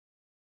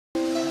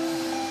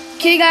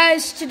Okay,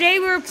 guys, today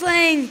we're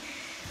playing.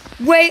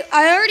 Wait,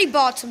 I already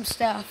bought some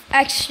stuff.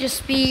 Extra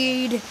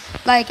speed.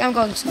 Like, I'm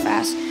going so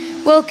fast.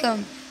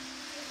 Welcome.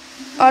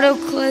 Auto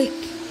click.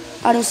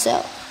 Auto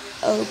sell.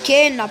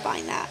 Okay, not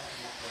buying that.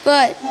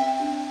 But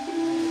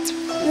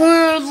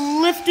we're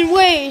lifting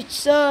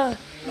weights. My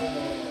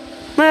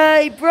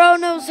bro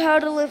knows how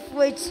to lift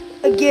weights,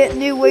 get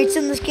new weights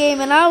in this game,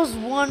 and I was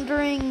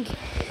wondering.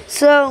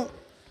 So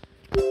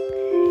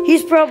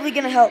he's probably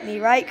gonna help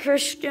me, right,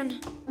 Christian?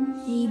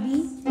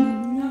 Maybe.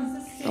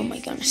 Oh my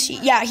goodness.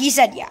 Yeah, he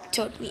said yeah,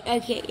 totally.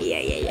 Okay,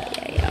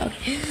 yeah.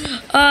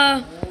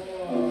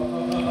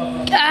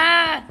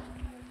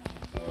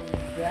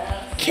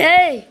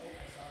 Okay.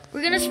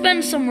 We're gonna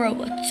spend some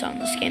Robux on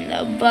this game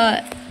though,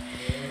 but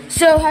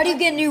so how do you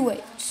get new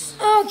weights?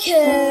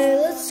 Okay,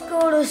 let's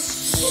go to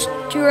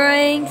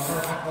strength.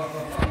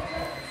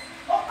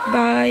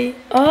 Buy.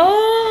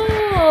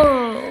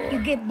 Oh. You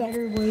get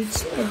better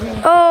weights.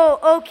 Oh,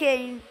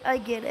 okay. I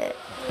get it.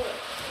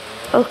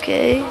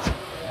 Okay.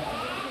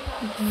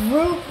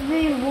 Group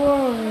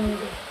reward.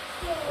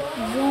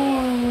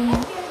 Zone.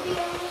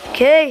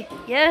 Okay,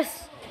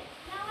 yes.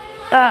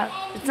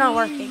 It's not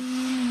working.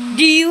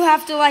 Do you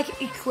have to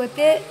like equip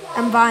it?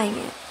 I'm buying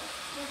it.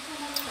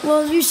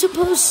 Well, you're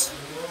supposed.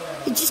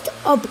 It just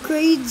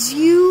upgrades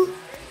you,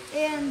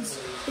 and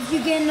if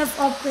you get enough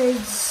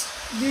upgrades,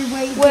 your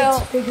weight gets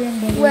bigger and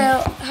bigger.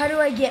 Well, how do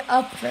I get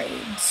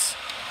upgrades?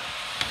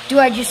 Do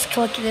I just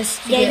click this?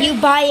 Yeah, you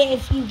buy it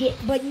if you get,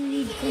 but you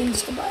need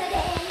coins to buy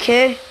that.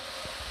 Okay.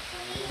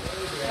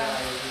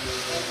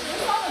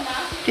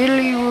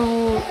 Daily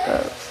reward.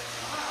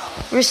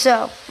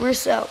 Resell.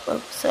 Oh,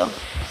 so.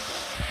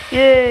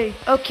 Yay.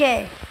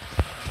 Okay.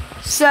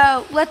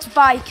 So let's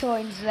buy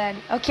coins then.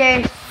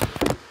 Okay.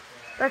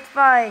 Let's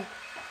buy.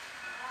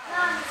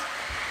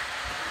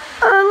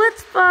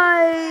 Let's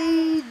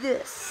buy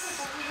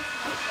this.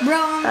 Bro,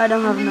 I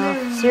don't have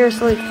enough.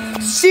 Seriously.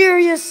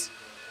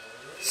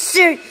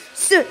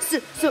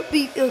 So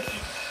be okay.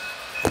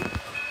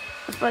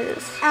 Let's buy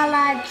this.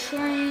 Allied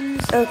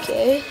trains.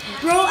 Okay.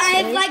 Bro,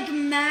 I have like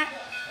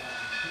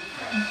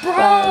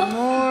Buy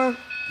more.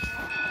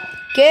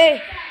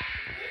 Okay.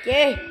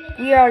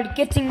 We are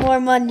getting more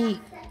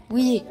money.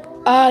 We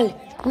are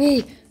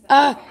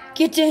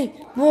getting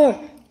more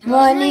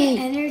money.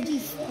 Energy.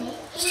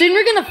 Soon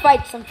we're gonna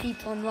fight some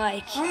people in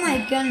like Oh my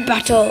goodness.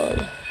 battle.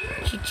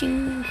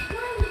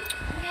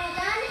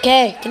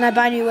 Okay, can I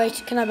buy new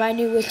weights? Okay,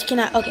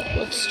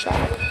 let's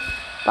try it.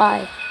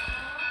 Buy.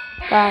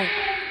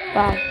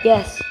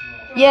 Yes.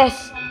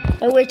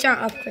 My weights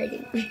aren't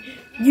upgrading.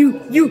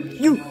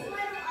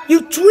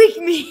 You tweak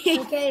me.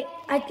 Okay,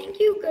 I think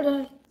you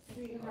could.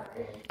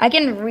 I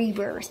can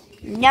rebirth.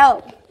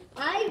 No.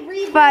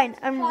 Fine,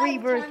 I'm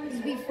rebirth.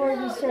 Before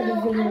we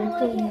started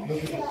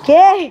video.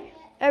 Okay,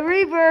 I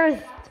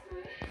rebirthed.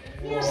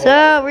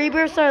 So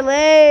rebirths are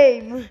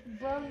lame.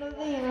 Bro, no,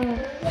 they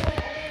aren't.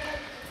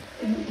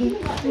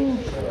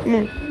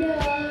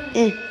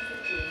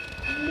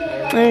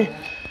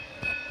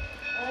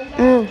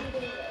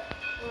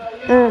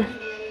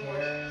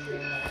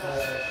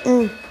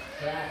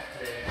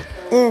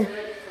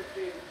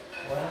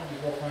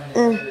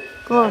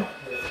 Come on.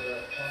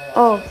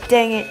 Oh,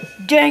 dang it.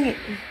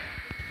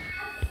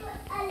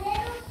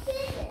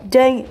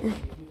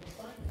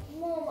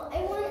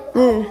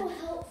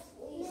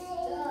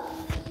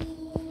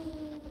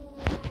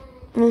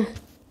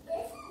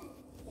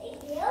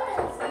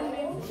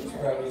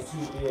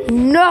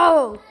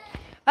 No!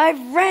 I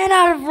ran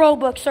out of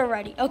Robux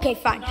already. Okay,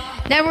 fine.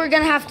 Now we're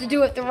gonna have to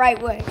do it the right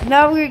way.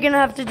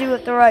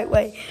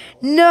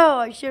 No,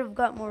 I should have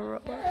got more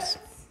Robux.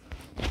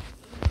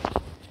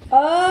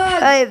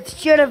 I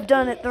should have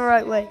done it the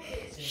right way.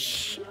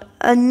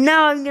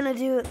 Now I'm gonna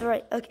do it the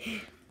right.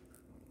 Okay.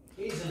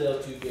 He's a little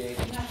too big.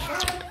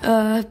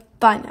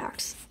 Buy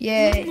max.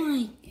 Yay.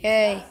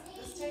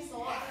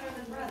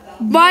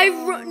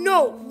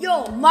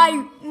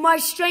 My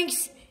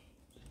strength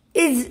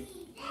is.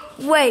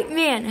 Wait,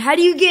 man. How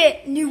do you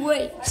get new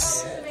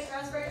weights?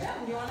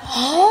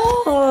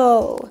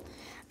 Oh,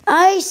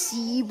 I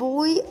see,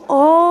 boy.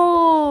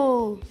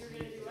 Oh,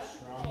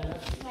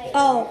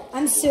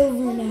 I'm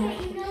silver now.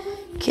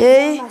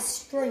 okay. My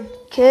strength.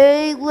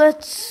 Okay,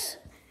 let's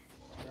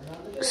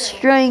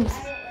strength.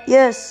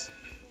 Yes,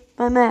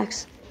 my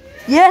max.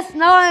 Yes,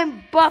 now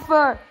I'm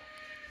buffer.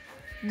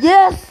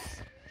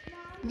 Yes,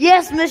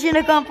 mission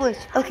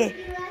accomplished. Okay.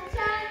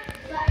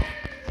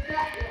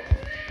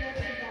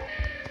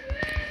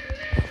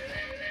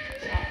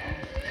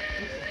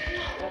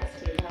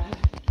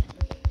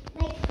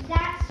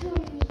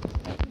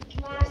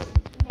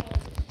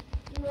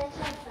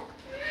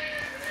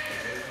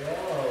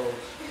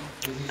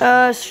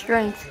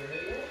 Strength.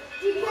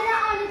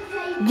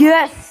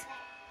 Yes,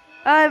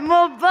 I'm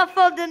more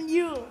buffer than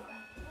you.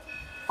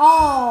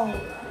 Oh,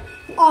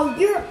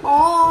 you're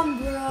on,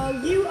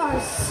 bro. You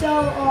are so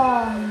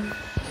on.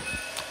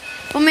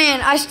 Oh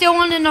man, I still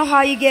want to know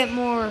how you get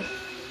more.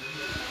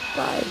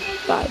 Bye,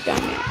 damn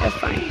it. That's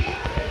fine.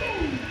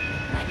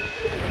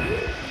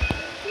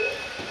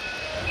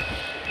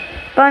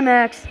 Bye,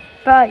 Max.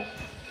 Bye.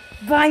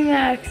 Bye,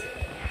 Max.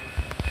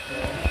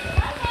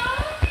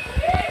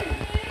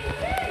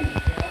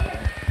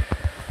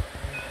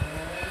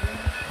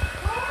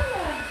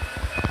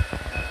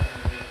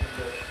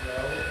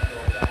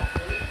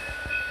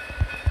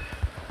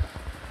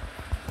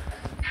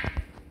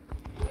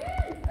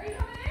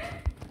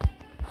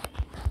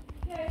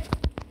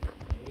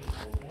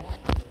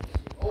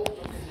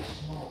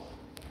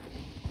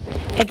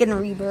 I can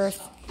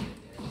rebirth.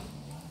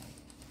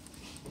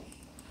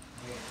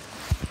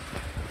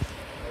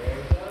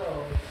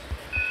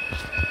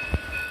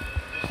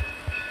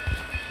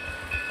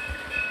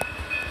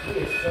 He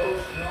is so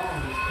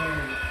strong, he's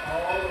carrying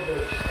all of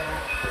those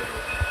stacks.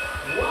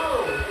 Whoa!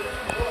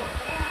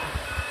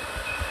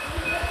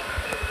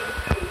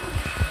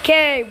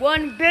 Okay,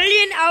 1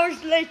 billion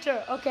hours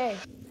later. Okay.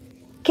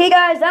 Okay,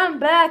 guys, I'm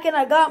back and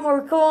I got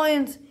more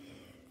coins.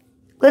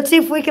 Let's see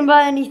if we can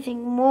buy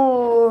anything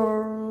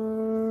more.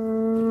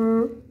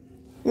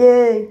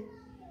 Yay.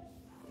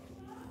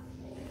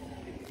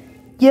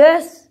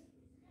 Yes.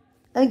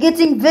 I'm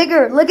getting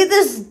bigger. Look at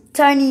this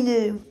tiny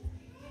noob.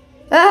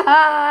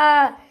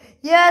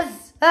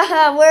 Yes.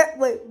 Where?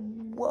 Wait.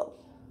 Whoa.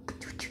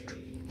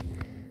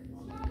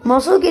 I'm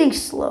also getting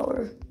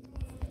slower.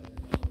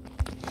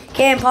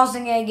 Okay, I'm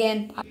pausing it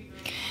again.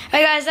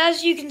 Hey guys,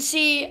 as you can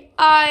see,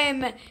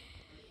 I'm at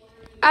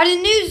a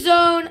new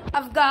zone.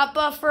 I've got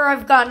buffer,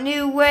 I've got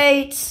new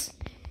weights,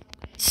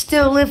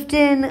 still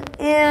lifting,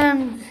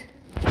 and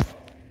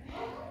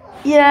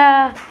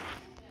yeah.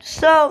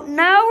 So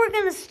now we're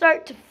gonna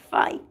start to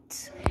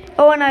fight.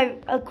 Oh, and I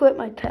equipped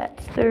my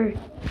pets. They're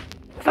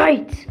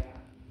fight.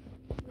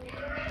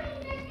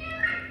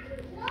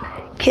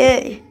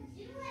 Okay.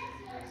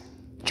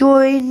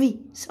 Join me.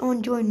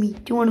 Someone join me.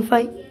 Do you want to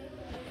fight?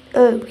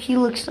 Oh, he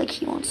looks like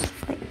he wants to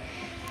fight.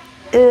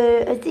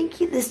 I think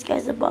this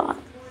guy's a bot.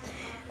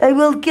 I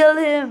will kill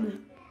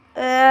him.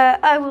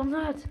 I will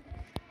not.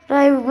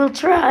 I will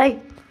try.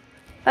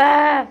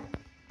 Die,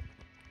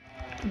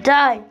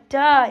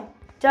 die,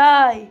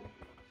 die.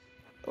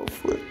 Oh,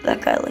 flip.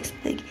 That guy looks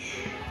big.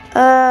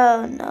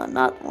 No,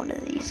 not one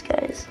of these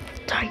guys.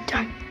 Die,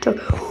 die, die.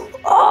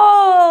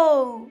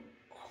 Oh!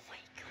 Oh my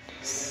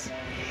goodness.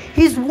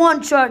 He's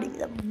one-shotting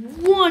them.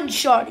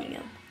 One-shotting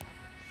him.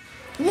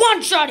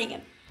 One-shotting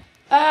him.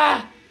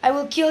 I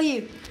will kill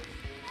you.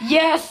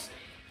 Yes,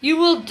 you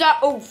will die.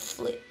 Oh,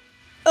 flip.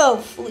 Oh,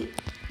 flip.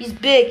 He's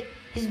big.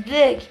 He's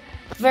big.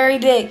 Very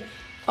big.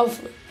 Oh,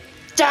 flip.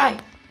 Die.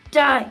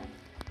 Die.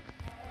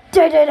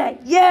 Die, die, die.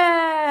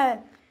 Yeah.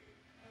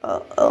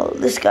 Oh,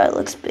 this guy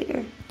looks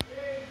bigger.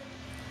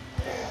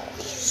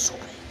 So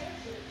big.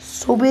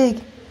 So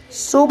big.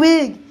 So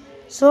big.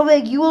 So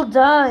big. You will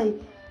die.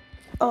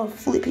 Oh,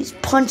 flip. He's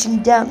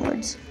punching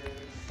downwards.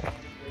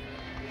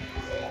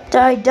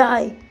 Die,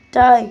 die,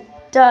 die,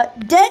 die.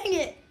 Dang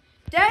it!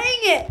 Dang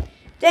it!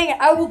 Dang it,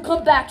 I will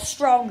come back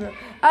stronger.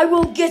 I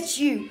will get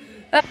you.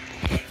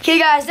 Okay,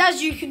 guys,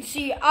 as you can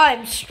see,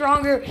 I'm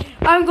stronger.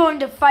 I'm going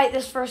to fight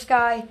this first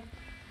guy.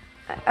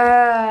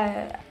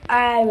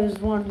 I was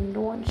wanting to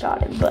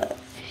one-shot him, but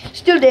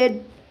still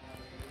did.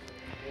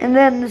 And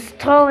then this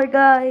taller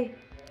guy.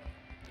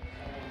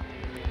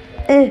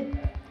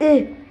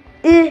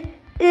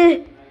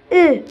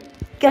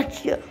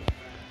 Gotcha.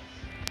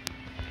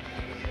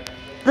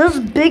 Those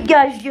big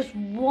guys just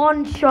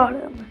one-shot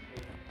him.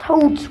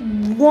 Toads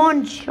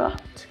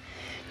one-shot.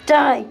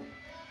 Die.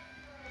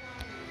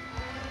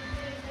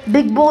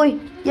 Big boy.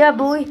 Yeah,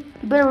 boy. You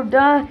better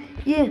die.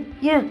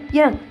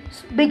 Yeah.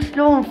 Big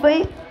slow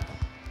fight.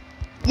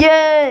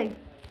 Yay.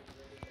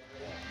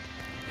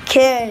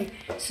 Okay.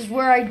 This is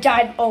where I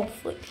died. Oh,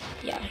 flip.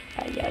 Yeah.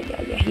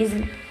 He's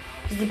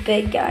a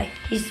big guy.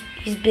 He's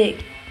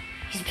big.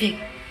 He's big.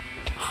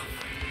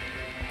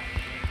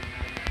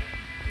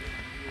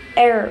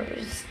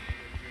 Arrows.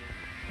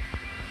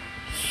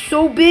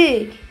 So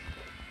big.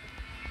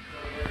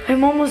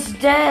 I'm almost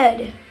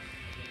dead.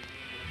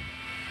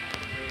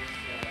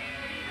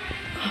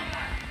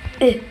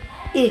 Dang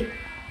it!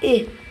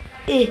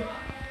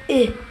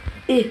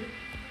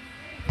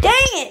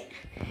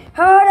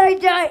 How did I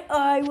die?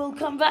 I will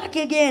come back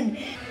again.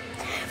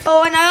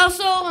 Oh, and I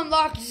also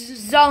unlocked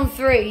Zone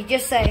 3,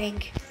 just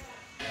saying.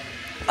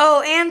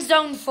 Oh, and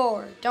Zone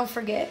 4, don't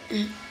forget.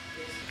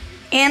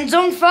 And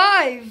Zone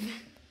 5.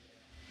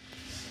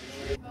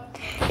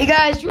 Hey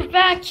guys, we're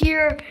back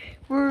here.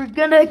 We're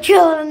gonna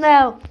kill him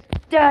now.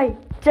 Die.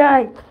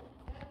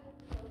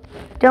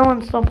 Don't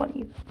want to stomp on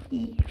you.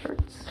 He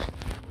hurts.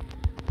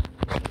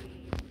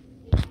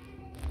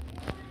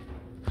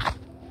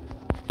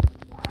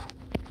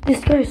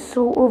 This guy's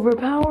so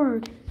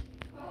overpowered.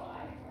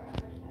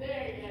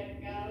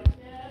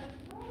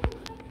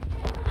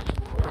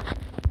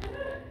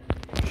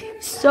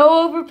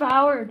 So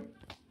overpowered.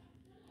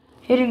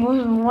 Hitting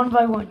one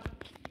by one.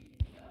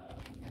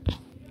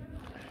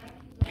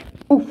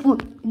 Oh,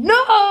 flip.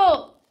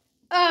 No!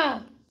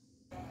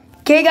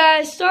 Okay,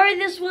 guys, sorry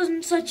this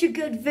wasn't such a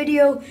good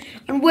video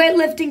on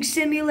Weightlifting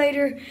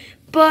Simulator,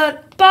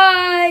 but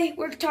bye!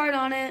 Worked hard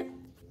on it.